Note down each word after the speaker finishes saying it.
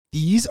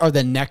These are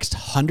the next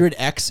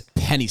 100x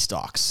penny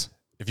stocks.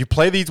 If you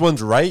play these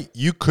ones right,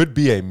 you could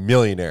be a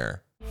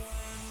millionaire.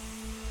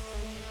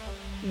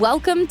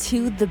 Welcome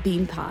to the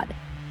Bean Pod.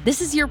 This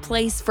is your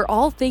place for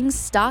all things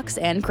stocks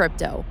and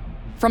crypto.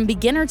 From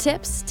beginner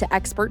tips to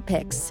expert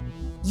picks.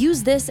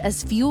 Use this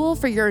as fuel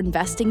for your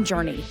investing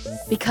journey,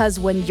 because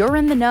when you're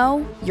in the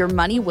know, your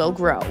money will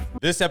grow.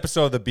 This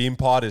episode of the Bean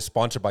Pod is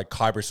sponsored by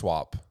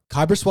KyberSwap.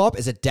 KyberSwap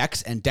is a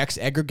DEX and DEX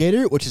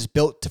aggregator, which is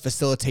built to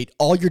facilitate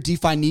all your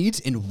DeFi needs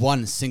in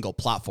one single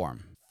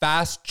platform.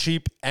 Fast,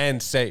 cheap,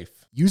 and safe.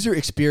 User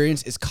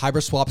experience is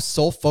KyberSwap's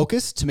sole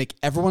focus to make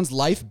everyone's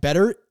life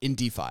better in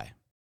DeFi.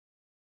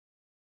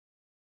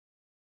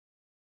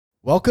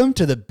 Welcome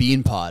to the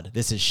Bean Pod.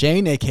 This is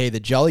Shane, aka the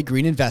Jolly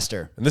Green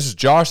Investor. And this is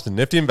Josh, the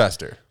Nifty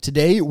Investor.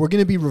 Today, we're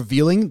going to be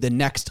revealing the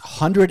next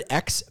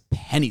 100x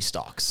penny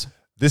stocks.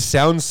 This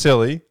sounds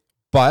silly,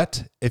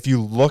 but if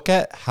you look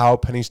at how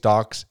penny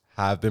stocks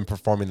have been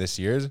performing this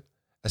year,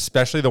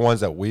 especially the ones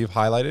that we've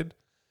highlighted,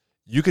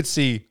 you could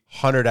see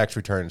 100x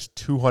returns,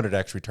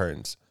 200x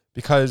returns.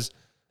 Because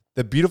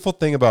the beautiful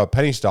thing about a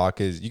penny stock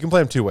is you can play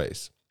them two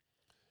ways.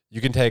 You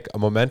can take a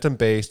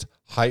momentum-based,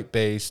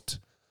 hype-based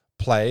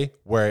play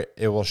where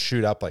it will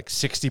shoot up like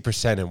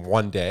 60% in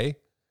one day.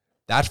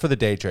 That's for the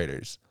day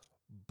traders.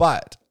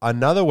 But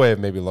another way of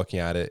maybe looking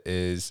at it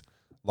is,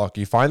 look,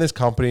 you find this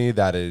company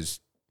that is,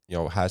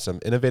 has some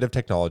innovative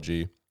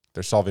technology.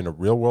 They're solving a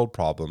real world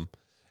problem.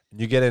 And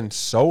you get in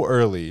so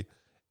early,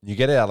 you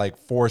get it at like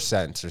 4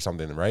 cents or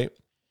something, right?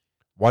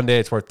 One day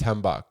it's worth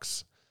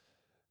 $10.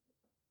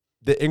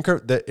 The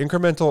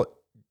incremental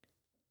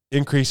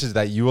increases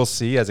that you will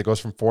see as it goes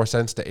from 4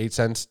 cents to 8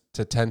 cents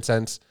to 10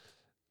 cents,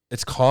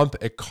 it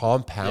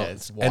compounds. Yeah,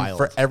 it's wild. And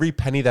for every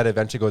penny that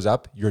eventually goes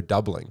up, you're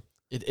doubling.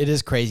 It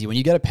is crazy. When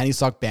you get a penny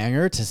stock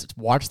banger, to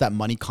watch that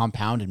money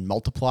compound and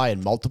multiply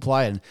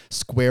and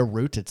square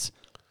root, it's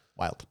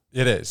wild.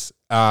 It is.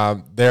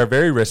 They're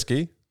very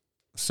risky.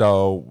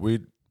 So we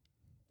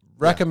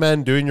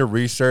recommend doing your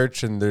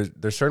research, and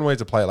there's certain ways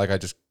to play it, like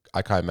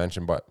I kind of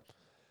mentioned, but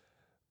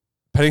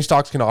penny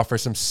stocks can offer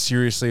some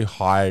seriously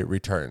high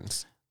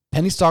returns.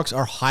 Penny stocks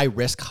are high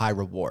risk, high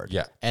reward.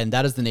 Yeah. And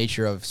that is the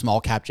nature of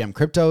small cap gem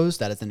cryptos.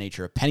 That is the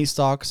nature of penny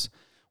stocks.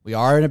 We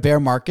are in a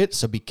bear market,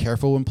 so be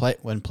careful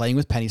when playing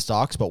with penny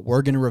stocks, but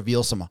we're going to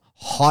reveal some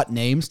hot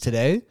names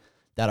today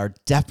that are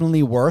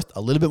definitely worth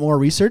a little bit more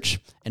research,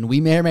 and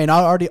we may or may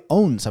not already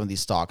own some of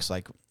these stocks.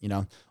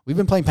 We've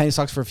been playing penny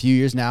stocks for a few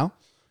years now.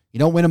 You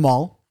don't win them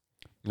all,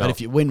 but if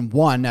you win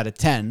 1 out of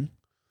 10,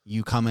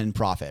 you come in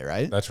profit,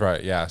 right? That's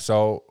right, yeah.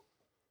 So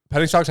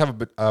penny stocks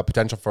have a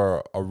potential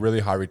for a really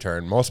high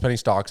return. Most penny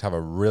stocks have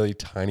a really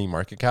tiny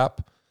market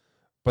cap,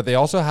 but they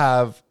also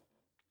have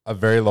a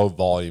very low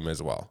volume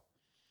as well.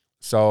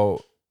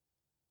 So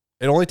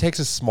it only takes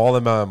a small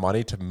amount of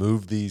money to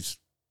move these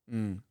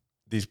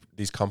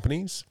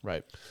companies.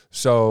 Right.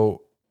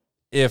 So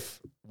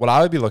what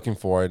I would be looking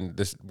for, and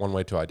this one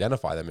way to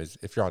identify them is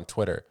if you're on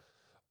Twitter,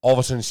 all of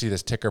a sudden you see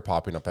this ticker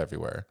popping up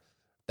everywhere.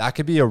 That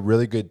could be a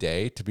really good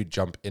day to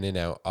jump in and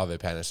out of a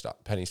penny stock.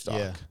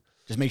 Yeah.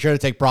 Just make sure to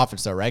take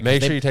profits though, right?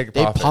 Make sure you take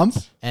profits. They pump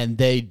and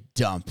they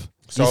dump.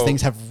 So these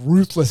things have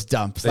ruthless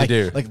dumps. They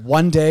do. Like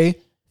one day,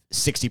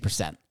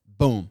 60%.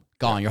 Boom.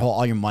 Gone.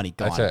 All your money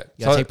gone. That's it.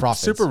 You gotta take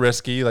profits. Super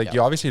risky.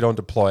 You obviously don't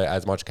deploy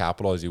as much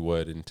capital as you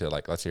would into,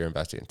 let's say you're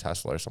investing in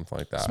Tesla or something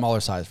like that. Smaller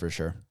size for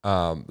sure.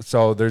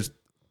 So there's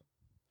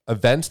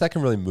events that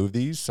can really move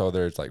these. So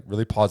there's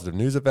really positive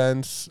news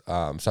events,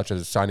 such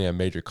as signing a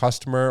major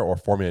customer or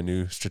forming a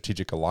new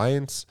strategic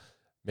alliance.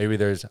 Maybe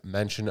there's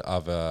mention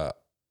of an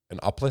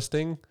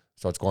uplisting.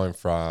 So it's going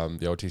from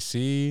the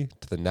OTC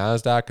to the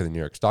NASDAQ and the New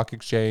York Stock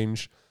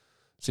Exchange.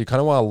 So you kind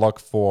of want to look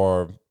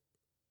for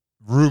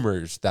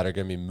rumors that are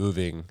going to be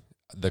moving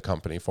the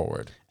company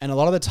forward. And a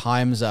lot of the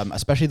times,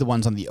 especially the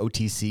ones on the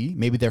OTC,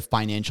 maybe their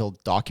financial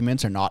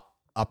documents are not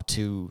up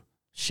to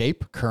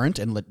shape, current,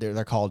 and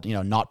they're called,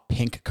 not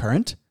pink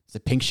current. It's the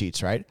pink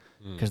sheets, right?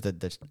 Because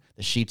the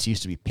sheets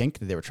used to be pink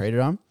that they were traded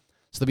on.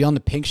 So they'll be on the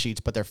pink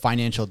sheets, but their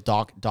financial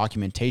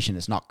documentation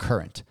is not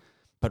current.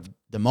 But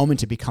the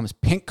moment it becomes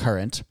pink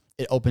current,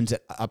 it opens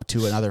it up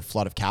to another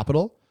flood of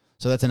capital.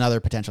 So that's another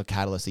potential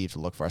catalyst that you have to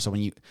look for. So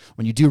when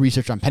you do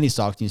research on penny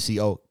stocks and you see,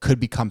 could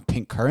become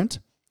pink current,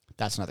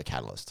 that's another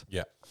catalyst.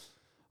 Yeah.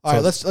 All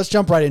right, let's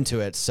jump right into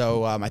it.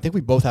 So I think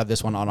we both have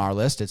this one on our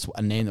list. It's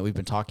a name that we've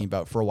been talking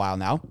about for a while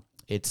now.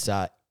 It's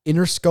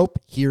Interscope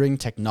Hearing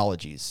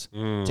Technologies.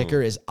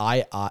 Ticker is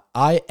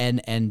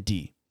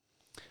INND.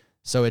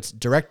 So it's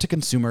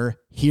direct-to-consumer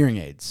hearing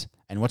aids.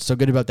 And what's so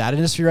good about that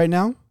industry right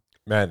now?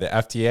 Man, the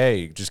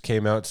FDA just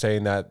came out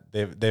saying that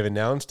they've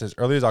announced as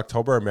early as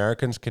October,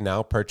 Americans can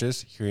now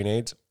purchase hearing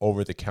aids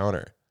over the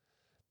counter.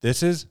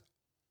 This is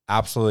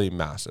absolutely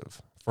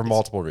massive for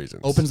multiple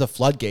reasons. Opens the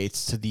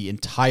floodgates to the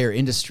entire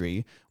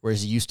industry,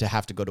 whereas you used to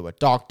have to go to a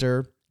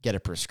doctor, get a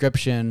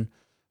prescription,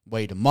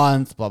 wait a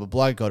month, blah, blah,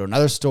 blah, go to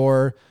another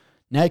store.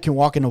 Now you can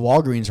walk into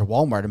Walgreens or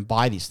Walmart and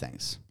buy these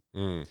things.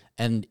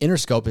 And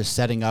Interscope is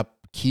setting up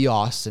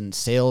kiosks and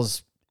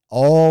sales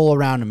all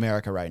around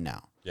America right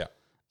now. Yeah.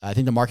 I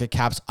think the market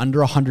cap's under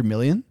 100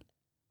 million.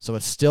 So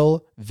it's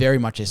still very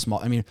much a small,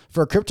 I mean,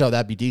 for a crypto,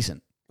 that'd be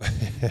decent.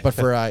 But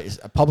for a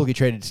publicly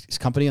traded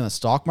company on the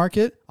stock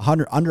market,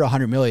 under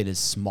 100 million is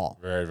small.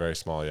 Very, very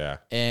small, yeah.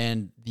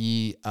 And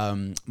the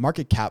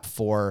market cap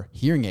for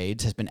hearing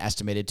aids has been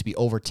estimated to be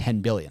over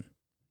 10 billion.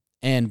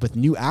 And with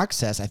new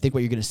access, I think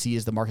what you're going to see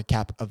is the market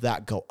cap of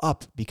that go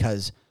up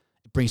because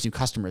it brings new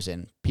customers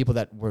in. People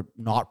that were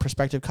not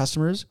prospective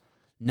customers,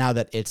 now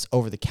that it's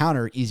over the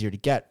counter, easier to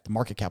get, the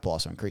market cap will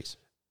also increase.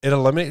 It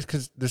eliminates,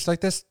 because there's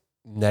like this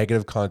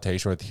negative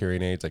connotation with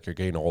hearing aids, like you're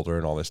getting older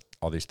and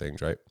all these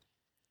things, right?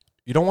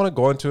 You don't want to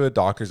go into a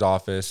doctor's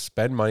office,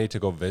 spend money to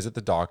go visit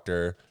the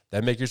doctor,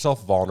 then make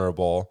yourself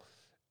vulnerable,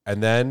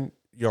 and then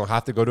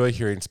have to go to a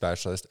hearing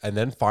specialist, and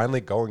then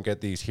finally go and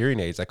get these hearing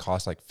aids that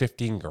cost like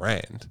 15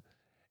 grand.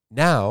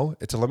 Now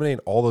it's eliminating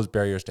all those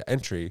barriers to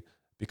entry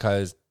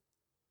because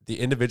the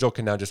individual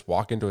can now just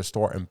walk into a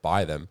store and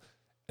buy them,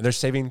 and they're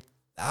saving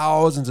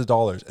thousands of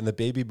dollars. And the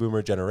baby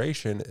boomer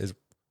generation is,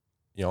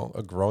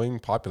 a growing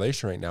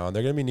population right now, and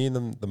they're going to be needing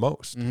them the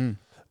most.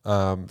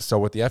 Mm-hmm. So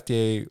with the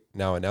FDA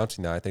now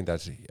announcing that, I think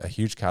that's a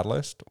huge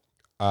catalyst.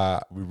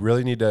 We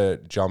really need to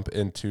jump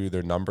into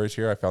their numbers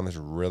here. I found this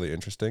really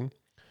interesting.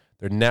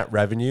 Their net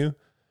revenue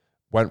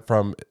went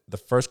from the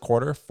first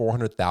quarter,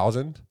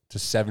 400,000 to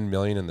 7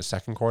 million in the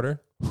second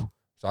quarter. So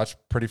that's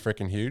pretty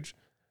freaking huge.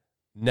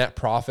 Net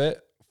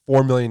profit,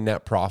 4 million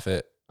net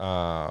profit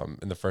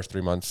in the first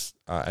 3 months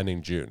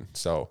ending June.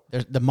 So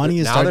the money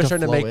is now they're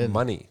starting to flow make in.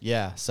 money.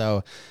 Yeah.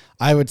 So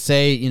I would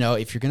say,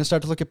 if you're going to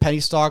start to look at penny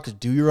stocks,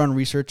 do your own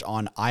research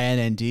on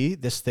INND.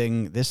 This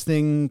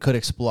thing could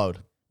explode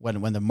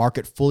when the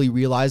market fully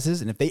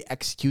realizes, and if they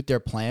execute their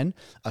plan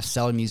of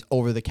selling these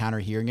over-the-counter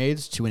hearing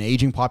aids to an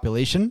aging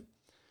population,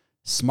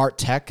 smart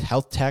tech,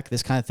 health tech,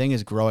 this kind of thing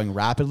is growing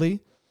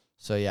rapidly.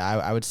 So yeah,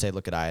 I would say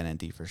look at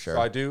INND for sure.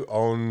 So I do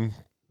own.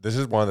 This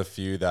is one of the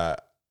few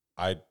that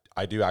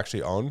I do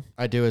actually own.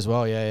 I do as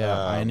well.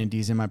 Yeah.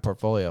 INND's in my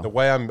portfolio. The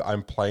way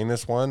I'm playing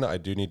this one, I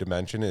do need to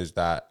mention is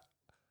that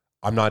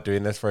I'm not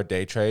doing this for a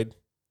day trade.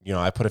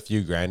 I put a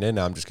few grand in, and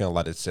I'm just going to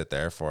let it sit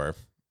there for,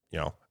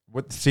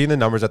 with seeing the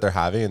numbers that they're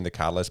having and the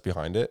catalyst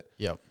behind it.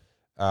 Yep.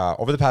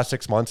 Over the past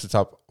 6 months, it's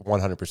up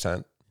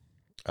 100%.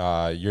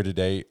 Year to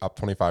date, up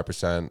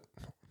 25%.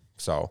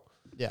 So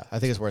yeah, I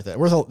think it's worth it.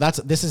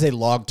 This is a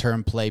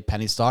long-term play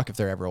penny stock if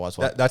there ever was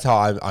one. That's how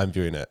I'm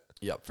viewing it.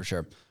 Yep, for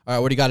sure. All right,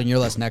 what do you got on your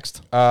list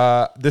next?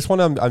 This one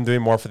I'm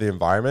doing more for the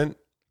environment.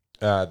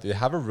 They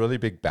have a really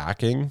big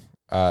backing.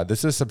 This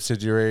is a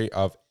subsidiary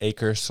of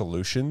Acre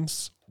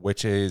Solutions,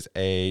 which is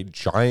a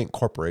giant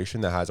corporation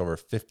that has over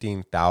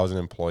 15,000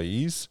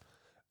 employees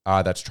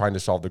that's trying to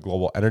solve the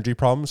global energy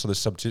problem. So the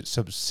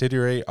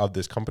subsidiary of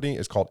this company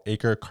is called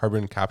Acre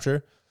Carbon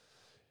Capture.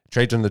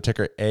 Trades on the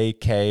ticker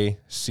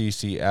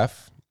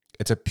AKCCF.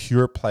 It's a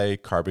pure play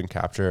carbon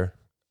capture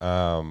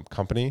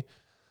company.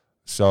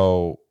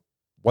 So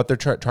what they're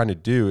trying to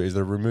do is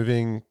they're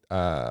removing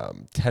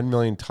 10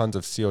 million tons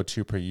of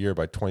CO2 per year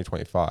by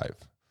 2025.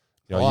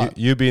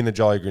 You being the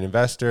jolly green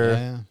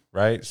investor,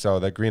 right? So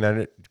that green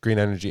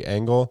energy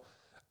angle,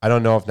 I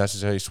don't know if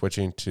necessarily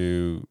switching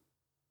to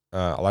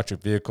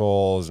electric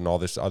vehicles and all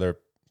this other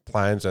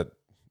plans that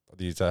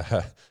these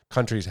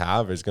countries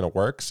have is going to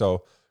work.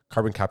 So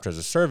carbon capture as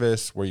a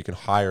service, where you can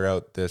hire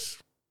out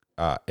this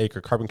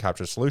Acre Carbon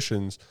Capture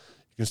Solutions,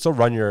 you can still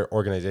run your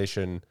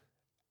organization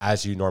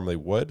as you normally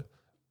would,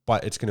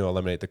 but it's going to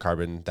eliminate the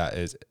carbon that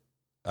is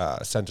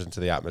sent into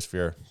the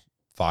atmosphere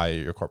via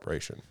your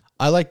corporation.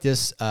 I like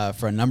this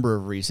for a number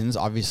of reasons.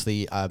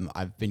 Obviously,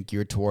 I've been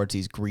geared towards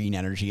these green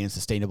energy and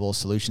sustainable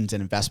solutions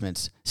and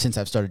investments since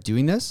I've started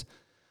doing this.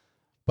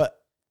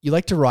 But you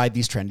like to ride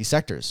these trendy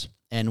sectors.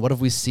 And what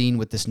have we seen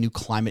with this new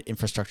climate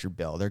infrastructure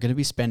bill? They're going to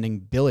be spending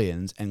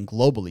billions and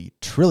globally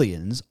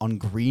trillions on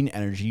green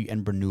energy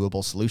and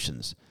renewable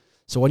solutions.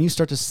 So when you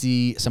start to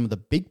see some of the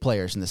big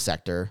players in the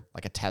sector,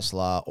 like a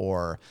Tesla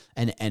or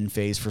an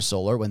Enphase for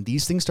solar, when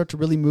these things start to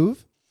really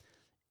move,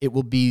 it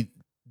will be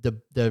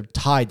the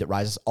tide that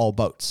rises all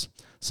boats.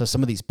 So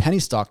some of these penny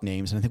stock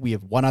names, and I think we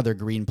have one other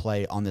green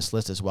play on this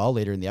list as well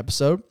later in the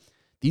episode,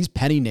 these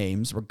penny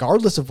names,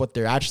 regardless of what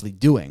they're actually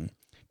doing,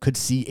 could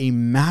see a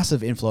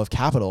massive inflow of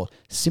capital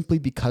simply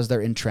because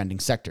they're in trending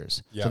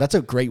sectors. Yeah. So that's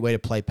a great way to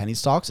play penny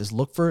stocks, is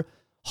look for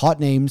hot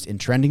names in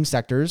trending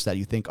sectors that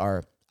you think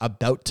are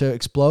about to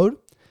explode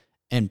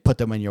and put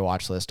them in your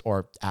watch list,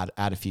 or add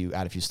a few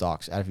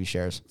stocks, add a few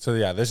shares. So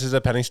yeah, this is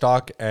a penny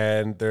stock,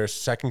 and their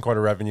second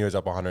quarter revenue is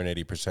up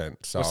 180%.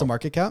 So what's the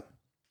market cap?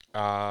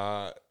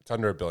 It's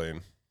under $1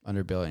 billion.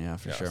 Under $1 billion, yeah,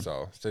 for sure.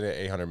 So sitting at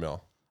 800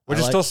 mil, which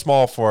is still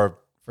small for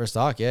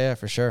stock. Yeah,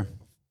 for sure.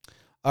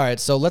 All right,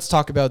 so let's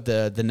talk about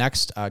the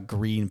next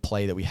green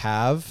play that we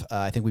have.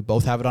 I think we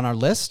both have it on our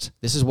list.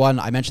 This is one,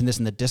 I mentioned this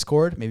in the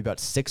Discord maybe about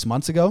 6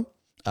 months ago.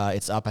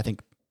 It's up, I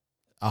think,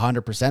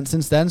 100%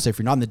 since then. So if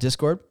you're not in the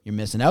Discord, you're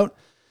missing out.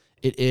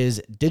 It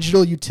is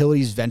Digital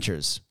Utilities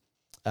Ventures.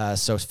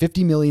 So it's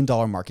 $50 million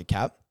market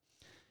cap.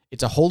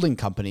 It's a holding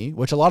company,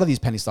 which a lot of these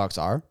penny stocks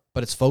are,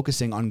 but it's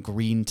focusing on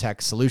green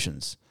tech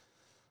solutions.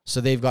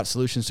 So they've got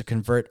solutions to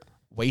convert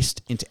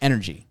waste into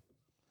energy.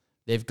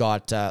 They've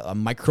got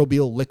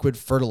microbial liquid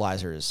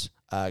fertilizers,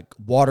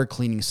 water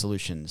cleaning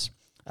solutions,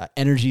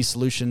 energy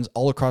solutions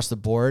all across the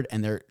board,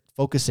 and they're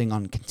focusing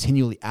on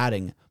continually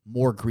adding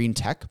more green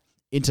tech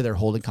into their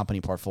holding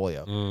company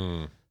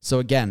portfolio. So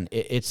again,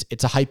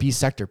 it's a hype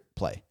sector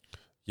play.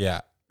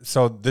 Yeah.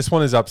 So this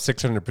one is up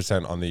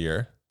 600% on the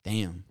year.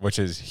 Damn. Which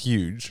is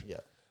huge.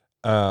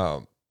 Yeah.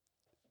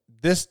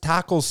 This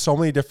tackles so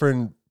many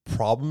different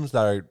problems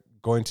that are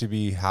going to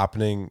be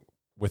happening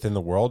within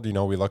the world. You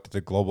know, we looked at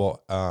the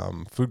global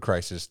food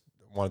crisis,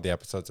 one of the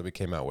episodes that we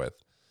came out with,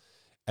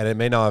 and it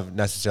may not have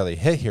necessarily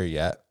hit here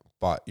yet,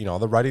 but you know,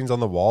 the writing's on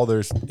the wall.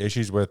 There's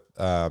issues with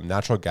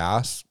natural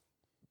gas,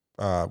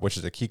 which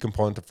is a key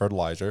component of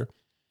fertilizer.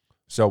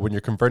 So when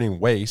you're converting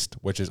waste,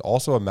 which is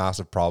also a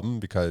massive problem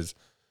because,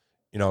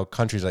 you know,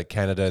 countries like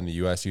Canada and the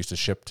US used to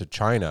ship to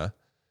China,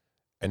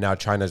 and now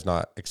China's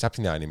not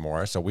accepting that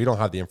anymore. So we don't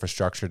have the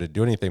infrastructure to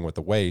do anything with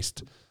the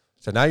waste.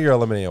 So now you're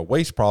eliminating a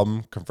waste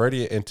problem,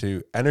 converting it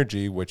into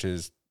energy, which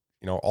is,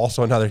 you know,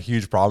 also another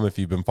huge problem if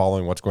you've been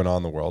following what's going on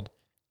in the world.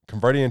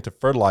 Converting it into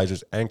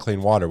fertilizers and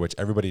clean water, which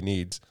everybody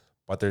needs,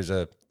 but there's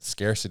a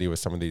scarcity with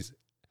some of these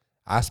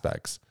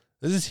aspects.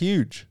 This is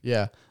huge.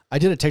 Yeah. I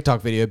did a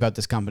TikTok video about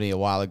this company a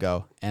while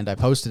ago, and I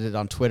posted it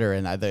on Twitter,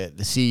 and the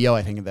CEO,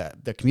 I think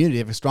the community, they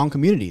have a strong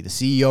community. The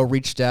CEO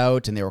reached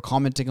out and they were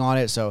commenting on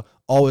it. So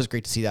always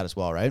great to see that as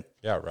well, right?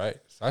 Yeah, right.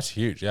 So that's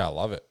huge. Yeah, I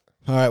love it.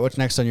 All right. What's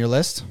next on your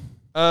list?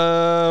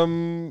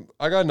 I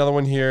got another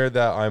one here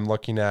that I'm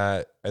looking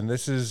at, and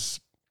this is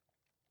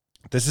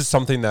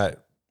something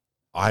that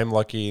I'm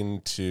looking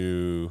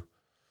to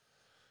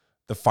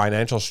the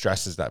financial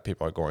stresses that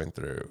people are going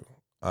through,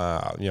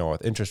 you know,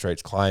 with interest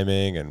rates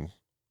climbing and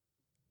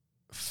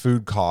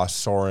food costs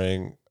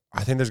soaring.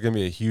 I think there's going to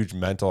be a huge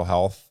mental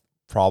health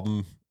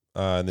problem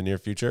in the near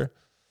future.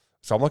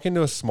 So I'm looking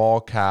to a small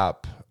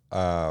cap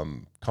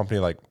company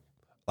like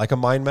a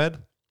MindMed.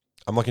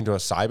 I'm looking to a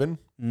Cybin.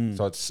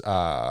 So it's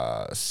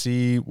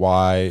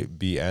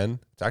CYBN.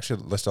 It's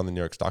actually listed on the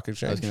New York Stock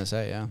Exchange. I was going to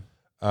say, yeah.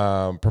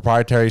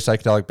 Proprietary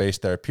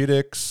psychedelic-based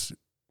therapeutics.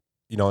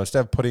 You know,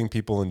 instead of putting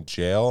people in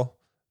jail,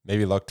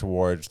 maybe look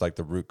towards like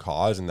the root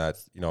cause, and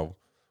that's, you know,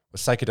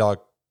 with psychedelic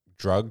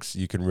drugs,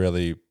 you can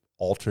really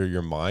alter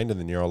your mind and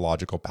the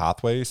neurological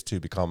pathways to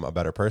become a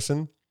better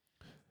person.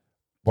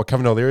 What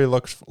Kevin O'Leary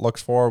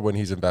looks for when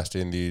he's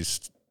investing in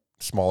these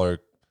smaller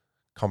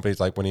companies,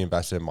 like when he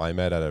invested in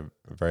MindMed at a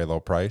very low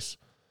price,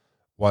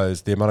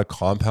 was the amount of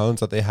compounds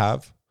that they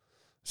have.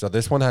 So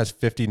this one has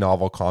 50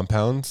 novel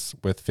compounds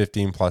with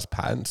 15 plus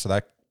patents. So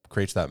that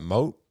creates that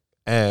moat.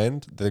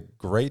 And the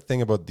great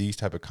thing about these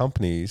type of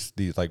companies,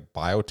 these like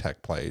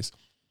biotech plays,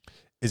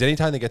 is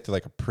anytime they get to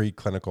like a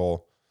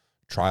preclinical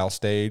trial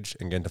stage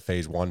and get into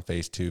phase 1,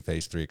 phase 2,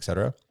 phase 3,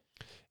 etc.,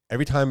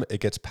 every time it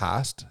gets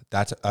passed,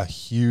 that's a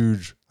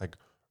huge like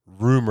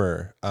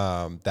rumor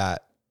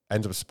that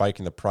ends up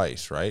spiking the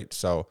price, right?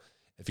 So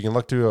if you can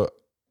look to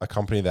a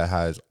company that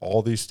has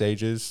all these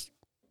stages,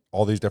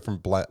 all these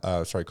different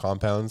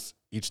compounds,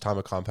 each time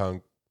a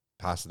compound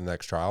passes the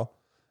next trial,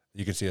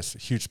 you can see a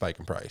huge spike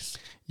in price.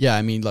 Yeah,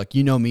 I mean, look,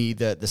 you know me,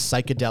 the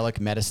psychedelic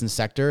medicine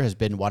sector has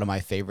been one of my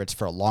favorites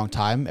for a long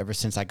time, ever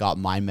since I got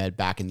MindMed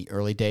back in the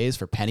early days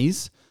for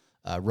pennies.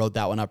 Rode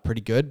that one up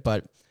pretty good,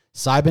 but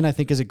Cybin, I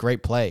think, is a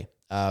great play.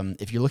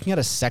 If you're looking at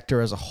a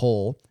sector as a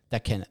whole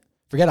that can,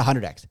 forget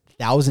 100x,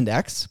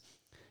 1000x,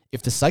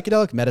 if the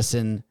psychedelic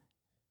medicine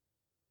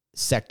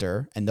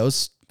sector and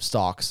those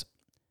stocks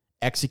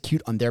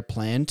execute on their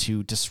plan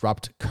to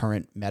disrupt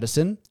current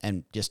medicine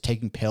and just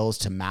taking pills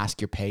to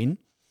mask your pain,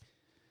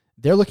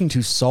 they're looking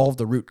to solve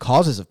the root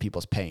causes of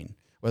people's pain,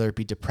 whether it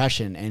be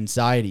depression,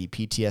 anxiety,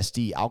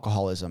 PTSD,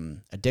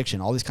 alcoholism, addiction,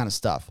 all this kind of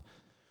stuff.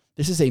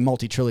 This is a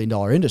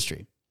multi-trillion-dollar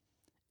industry.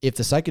 If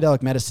the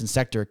psychedelic medicine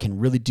sector can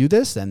really do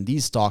this, then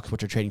these stocks,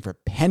 which are trading for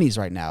pennies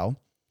right now,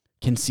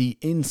 can see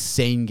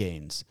insane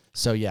gains.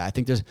 So yeah, I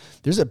think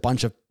there's a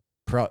bunch of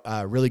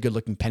really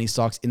good-looking penny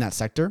stocks in that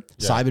sector.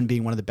 Yeah. Cybin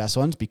being one of the best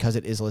ones because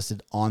it is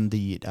listed on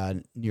the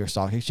New York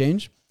Stock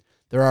Exchange.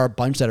 There are a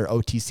bunch that are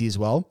OTC as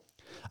well.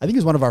 I think it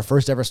was one of our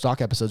first ever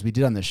stock episodes we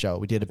did on this show.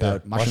 We did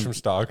about mushroom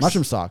stocks.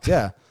 Mushroom stocks,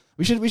 yeah.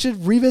 We should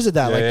revisit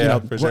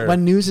that. Sure.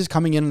 When news is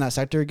coming in that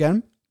sector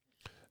again.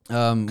 We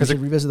should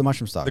revisit the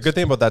mushroom stocks. The good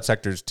thing about that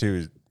sector is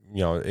too,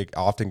 it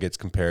often gets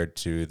compared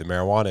to the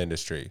marijuana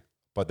industry,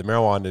 but the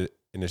marijuana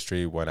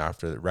industry went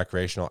after the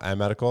recreational and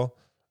medical.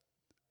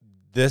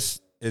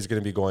 This is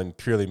going to be going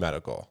purely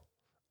medical.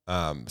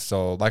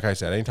 So like I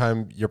said,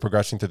 anytime you're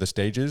progressing through the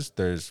stages,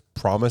 there's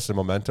promise and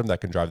momentum that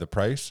can drive the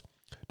price.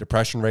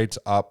 Depression rates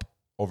up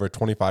over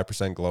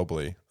 25%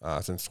 globally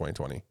since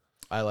 2020.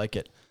 I like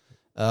it.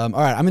 All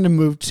right, I'm going to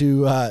move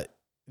to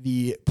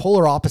the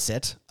polar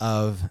opposite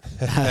of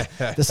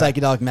the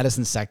psychedelic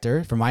medicine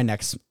sector for my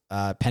next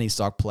penny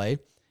stock play.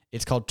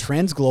 It's called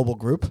Trans Global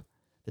Group.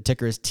 The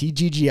ticker is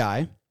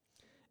TGGI.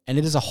 And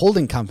it is a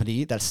holding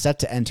company that's set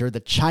to enter the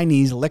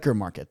Chinese liquor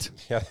market.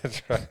 Yeah,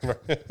 that's right.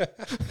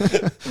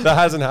 That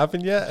hasn't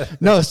happened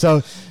yet? No,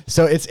 so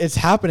it's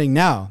happening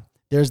now.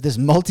 There's this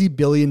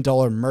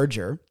multi-billion-dollar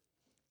merger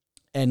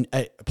and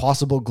a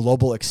possible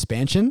global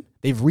expansion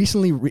they've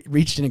recently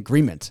reached an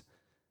agreement.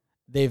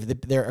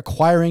 They're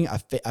acquiring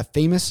a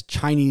famous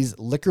Chinese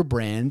liquor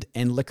brand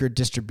and liquor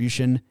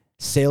distribution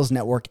sales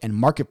network and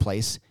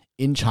marketplace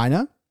in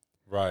China.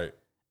 Right.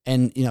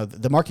 And, you know,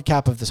 the market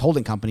cap of this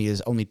holding company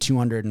is only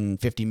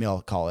 250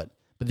 mil, call it.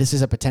 But this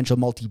is a potential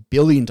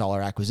multi-billion-dollar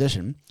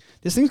acquisition.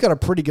 This thing's got a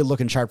pretty good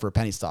looking chart for a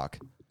penny stock.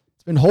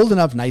 It's been holding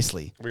up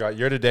nicely. We got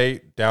year to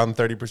date down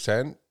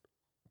 30%,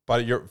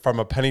 but from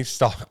a penny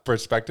stock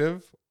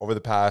perspective, over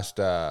the past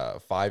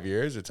 5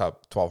 years, it's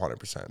up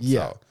 1,200%.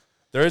 Yeah. So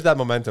there is that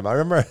momentum. I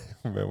remember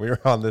we were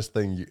on this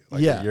thing a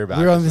year back.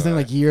 We were on this thing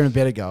like a year and a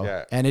bit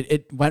ago, and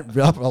it went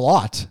up a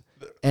lot.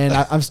 And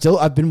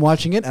I've been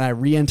watching it, and I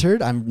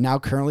re-entered. I'm now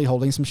currently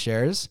holding some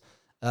shares.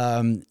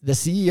 The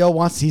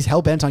CEO he's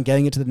hell bent on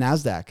getting it to the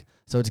NASDAQ.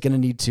 So it's going to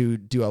need to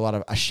do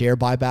a share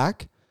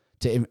buyback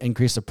to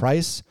increase the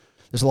price.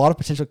 There's a lot of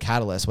potential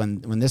catalysts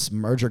when this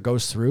merger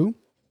goes through.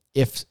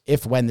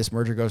 When this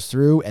merger goes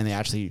through and they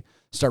actually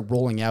start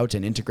rolling out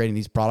and integrating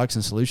these products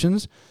and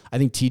solutions, I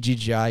think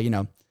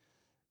TGGI,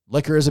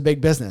 liquor is a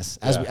big business.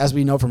 As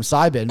we know from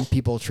Cybin,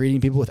 people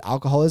treating people with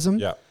alcoholism.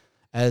 Yeah.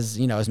 As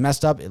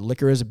messed up,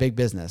 liquor is a big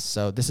business.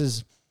 So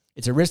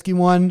it's a risky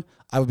one.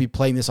 I would be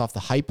playing this off the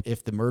hype.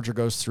 If the merger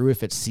goes through,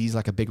 if it sees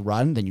like a big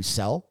run, then you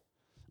sell.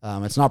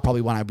 It's not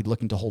probably one I'd be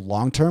looking to hold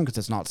long-term because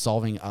it's not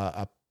solving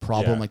a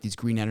problem like these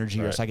green energy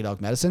or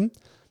psychedelic medicine.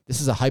 This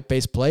is a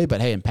hype-based play,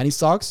 but hey, in penny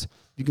stocks,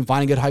 you can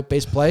find a good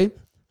hype-based play.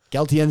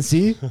 Gelty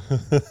NC.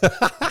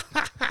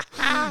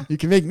 You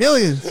can make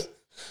millions.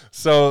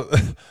 So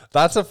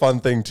that's a fun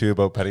thing too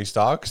about penny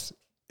stocks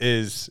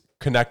is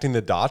connecting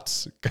the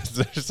dots, because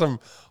there's some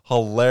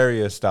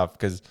hilarious stuff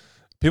because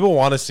people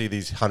want to see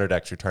these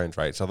 100x returns,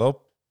 right? So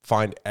they'll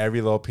find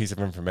every little piece of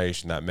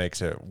information that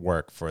makes it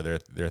work for their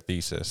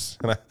thesis.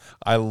 And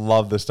I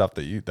love the stuff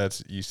that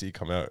you see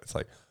come out. It's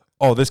like,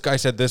 oh, this guy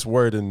said this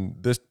word in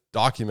this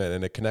document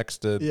and it connects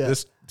to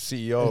this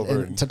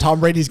CEO. So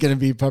Tom Brady's going to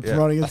be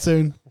promoting it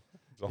soon.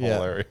 It's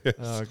hilarious.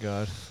 Oh,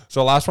 God.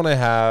 So last one I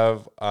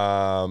have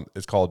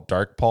is called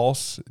Dark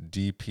Pulse,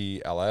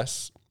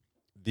 DPLS.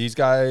 These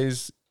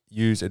guys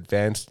use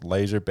advanced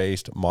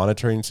laser-based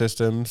monitoring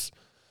systems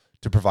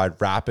to provide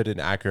rapid and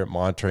accurate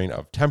monitoring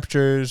of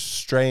temperatures,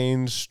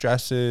 strains,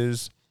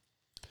 stresses.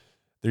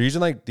 They're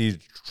using like these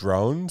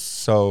drones.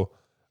 So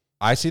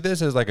I see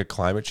this as like a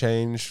climate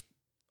change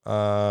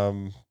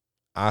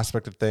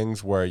aspect of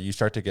things where you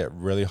start to get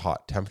really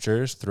hot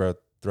temperatures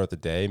throughout the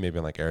day, maybe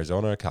in like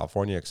Arizona,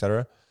 California,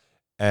 etc.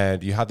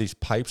 And you have these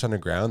pipes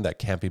underground that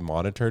can't be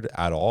monitored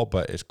at all,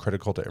 but is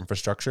critical to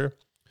infrastructure.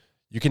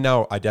 You can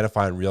now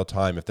identify in real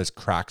time if there's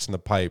cracks in the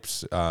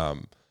pipes.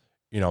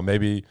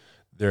 Maybe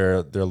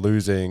they're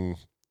losing,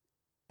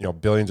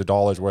 billions of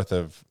dollars worth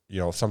of,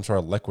 some sort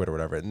of liquid or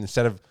whatever. And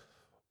instead of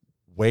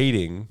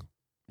waiting,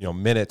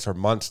 minutes or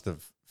months to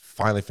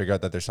finally figure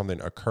out that there's something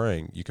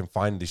occurring, you can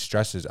find these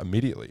stresses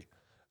immediately.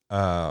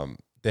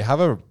 They have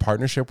a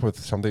partnership with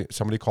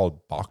somebody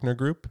called Bachner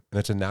Group, and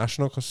it's a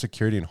national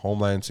security and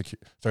homeland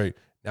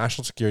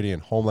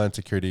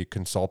security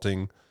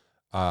consulting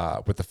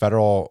with the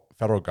federal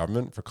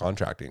government for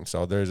contracting.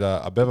 So there's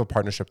a bit of a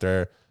partnership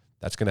there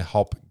that's going to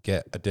help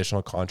get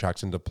additional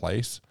contracts into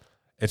place.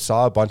 It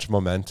saw a bunch of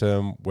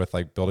momentum with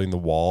like building the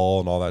wall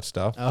and all that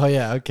stuff. Oh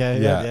yeah,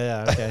 okay,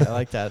 yeah. Okay, I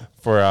like that.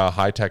 For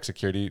high-tech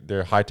security,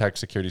 they're high-tech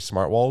security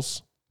smart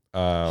walls.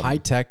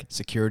 High-tech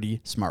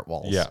security smart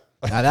walls. Yeah.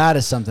 Now that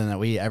is something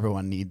that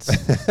everyone needs.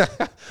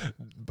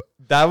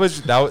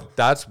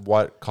 That's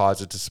what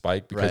caused it to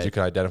spike, because Right. you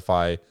can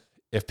identify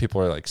if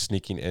people are like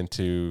sneaking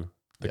into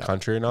the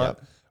country or not.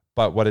 Yep.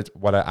 But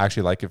what I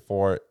actually like it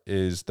for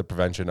is the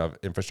prevention of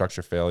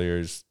infrastructure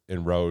failures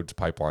in roads,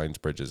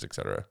 pipelines, bridges,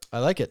 etc. I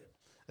like it.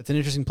 It's an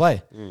interesting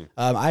play.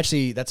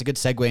 Actually, that's a good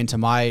segue into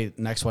my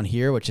next one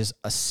here, which is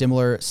a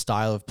similar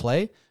style of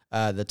play.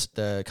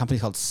 The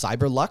company's called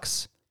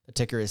Cyberlux. The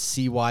ticker is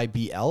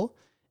CYBL.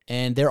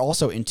 And they're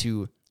also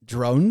into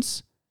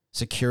drones,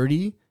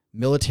 security,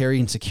 military,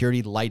 and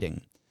security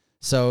lighting.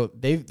 So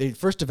they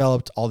first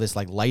developed all this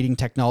like lighting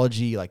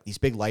technology, like these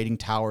big lighting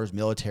towers,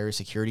 military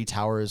security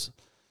towers,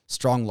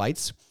 strong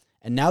lights.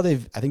 And now I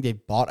think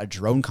they've bought a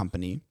drone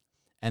company,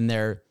 and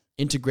they're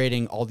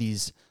integrating all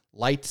these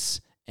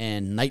lights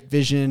and night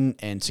vision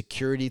and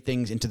security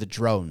things into the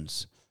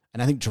drones.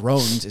 And I think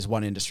drones is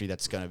one industry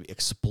that's going to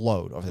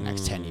explode over the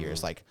next 10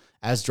 years. Like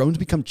as drones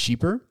become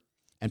cheaper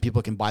and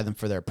people can buy them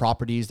for their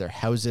properties, their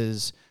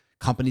houses,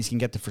 companies can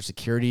get them for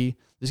security,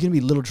 there's going to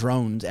be little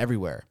drones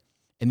everywhere.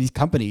 And these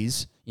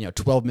companies,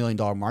 $12 million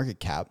market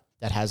cap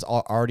that has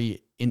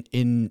already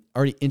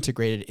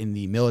integrated in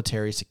the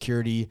military,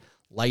 security,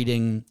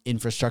 lighting,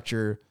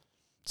 infrastructure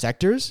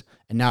sectors,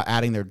 and now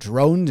adding their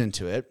drones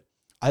into it.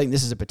 I think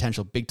this is a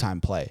potential big time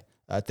play.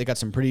 They got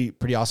some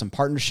pretty awesome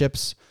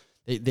partnerships.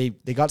 They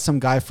got some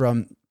guy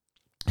from.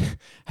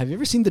 Have you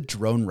ever seen the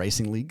Drone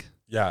Racing League?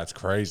 Yeah, it's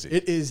crazy.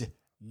 It is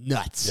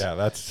nuts. Yeah,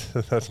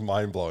 that's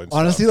mind blowing.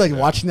 Honestly,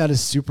 watching that is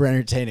super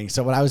entertaining.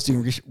 So when I was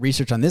doing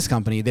research on this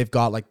company, they've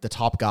got like the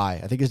top guy.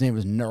 I think his name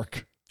was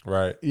Nurk.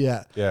 Right.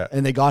 Yeah. Yeah.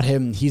 And they got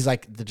him. He's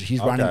like he's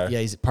running. Okay. Yeah,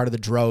 he's part of the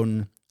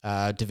drone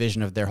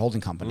division of their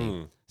holding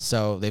company.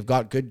 So they've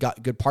got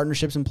good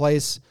partnerships in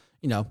place.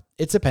 You know,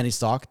 it's a penny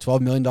stock,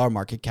 $12 million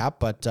market cap,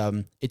 but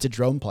it's a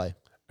drone play.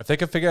 If they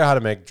could figure out how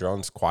to make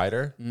drones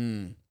quieter, I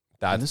think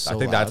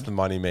loud. that's the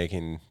money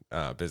making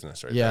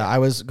business right there. Yeah, I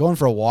was going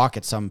for a walk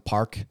at some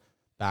park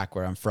back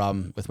where I'm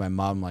from with my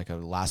mom like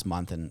last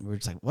month, and we were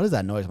just like, what is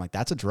that noise? I'm like,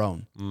 that's a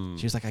drone.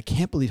 She was like, I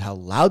can't believe how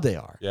loud they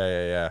are.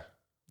 Yeah.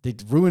 They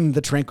ruined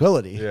the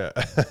tranquility. Yeah.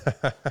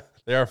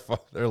 They're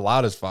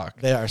loud as fuck.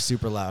 They are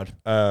super loud.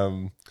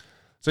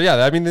 So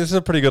yeah, I mean, this is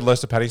a pretty good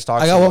list of penny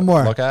stocks. I got one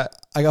more. Look at.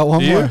 I got one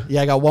Do more. you?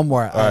 Yeah, I got one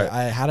more. Right.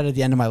 I had it at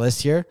the end of my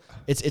list here.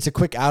 It's a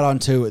quick add-on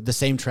to the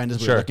same trend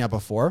as we were looking at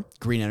before,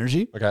 green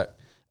energy. Okay.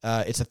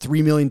 It's a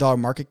 $3 million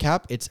market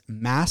cap. It's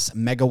mass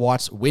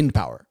megawatts wind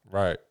power.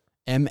 Right.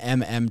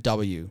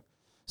 MMMW.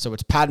 So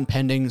it's patent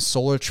pending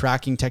solar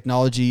tracking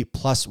technology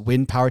plus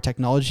wind power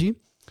technology.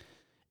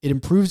 It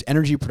improves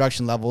energy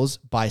production levels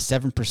by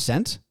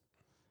 7%.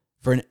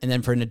 And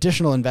then for an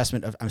additional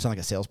investment of, I'm sounding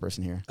like a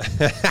salesperson here.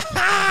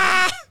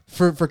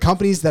 for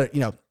companies that,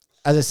 you know,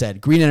 as I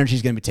said, green energy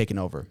is going to be taken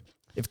over.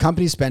 If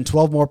companies spend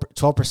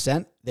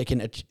 12%, they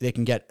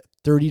can get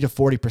 30 to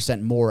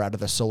 40% more out of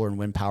their solar and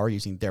wind power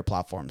using their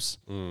platforms.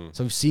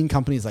 So we've seen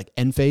companies like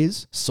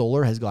Enphase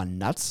Solar has gone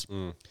nuts.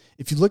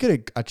 If you look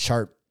at a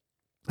chart,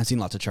 I've seen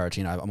lots of charts.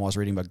 You know, I'm always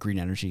reading about green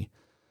energy.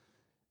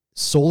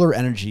 Solar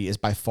energy is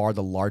by far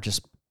the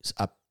largest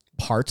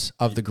part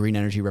of the green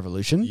energy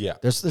revolution. Yeah.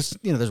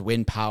 There's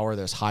wind power,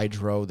 there's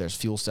hydro, there's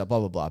fuel cell, blah,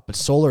 blah, blah. But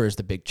solar is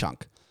the big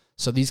chunk.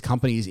 So these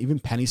companies, even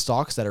penny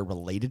stocks that are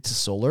related to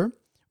solar,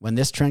 when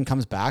this trend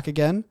comes back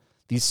again,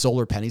 these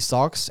solar penny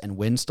stocks and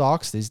wind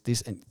stocks, these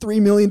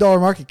 $3 million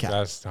market cap.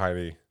 That's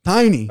tiny.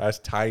 Tiny. That's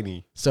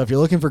tiny. So if you're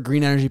looking for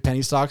green energy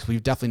penny stocks,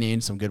 we've definitely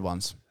named some good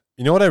ones.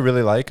 You know what I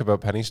really like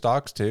about penny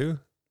stocks too?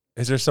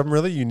 Is there's some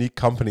really unique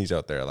companies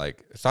out there.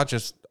 Like, it's not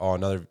just,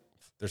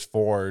 there's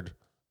Ford,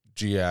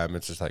 GM.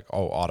 It's just like,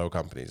 auto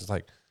companies. It's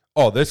like,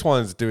 this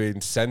one's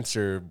doing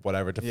sensor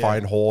whatever to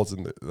find holes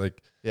in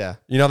Yeah.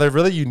 you know, they're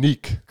really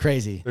unique.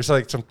 Crazy. There's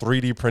like some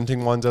 3D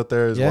printing ones out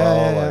there as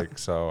well. Yeah. Like,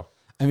 so.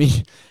 I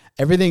mean,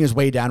 everything is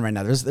way down right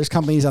now. There's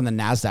companies on the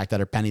NASDAQ that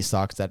are penny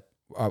stocks that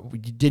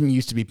didn't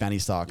used to be penny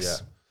stocks.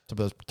 Yeah. So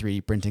those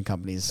 3D printing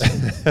companies.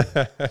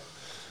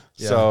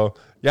 So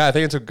yeah, I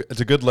think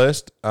it's a good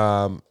list.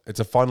 It's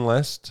a fun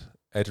list.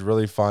 It's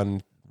really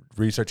fun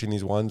researching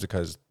these ones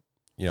because,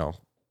 you know,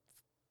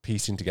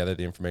 piecing together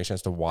the information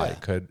as to why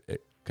it could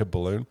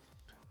balloon,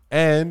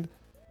 and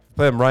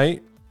play them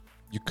right,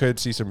 you could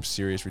see some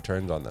serious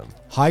returns on them.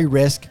 High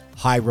risk,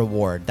 high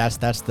reward. That's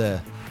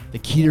the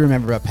key to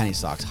remember about penny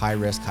stocks. High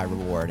risk, high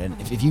reward. And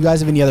if you guys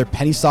have any other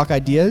penny stock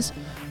ideas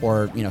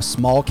or, you know,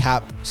 small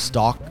cap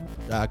stock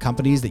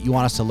companies that you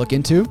want us to look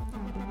into,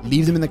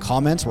 leave them in the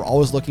comments. We're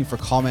always looking for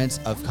comments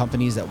of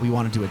companies that we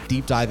want to do a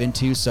deep dive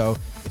into. So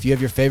if you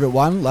have your favorite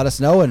one, let us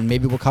know and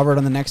maybe we'll cover it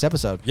on the next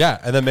episode. Yeah,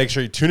 and then make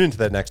sure you tune into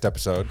that next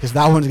episode because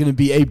that one's going to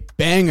be a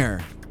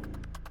banger.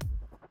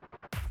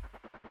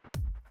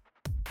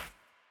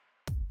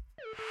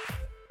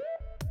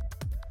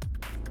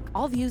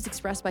 All views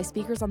expressed by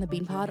speakers on the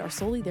Bean Pod are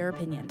solely their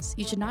opinions.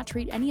 You should not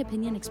treat any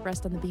opinion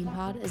expressed on the Bean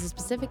Pod as a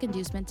specific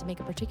inducement to make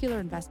a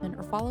particular investment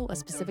or follow a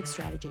specific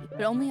strategy,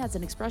 but only as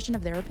an expression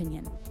of their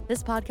opinion.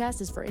 This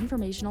podcast is for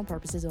informational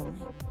purposes only.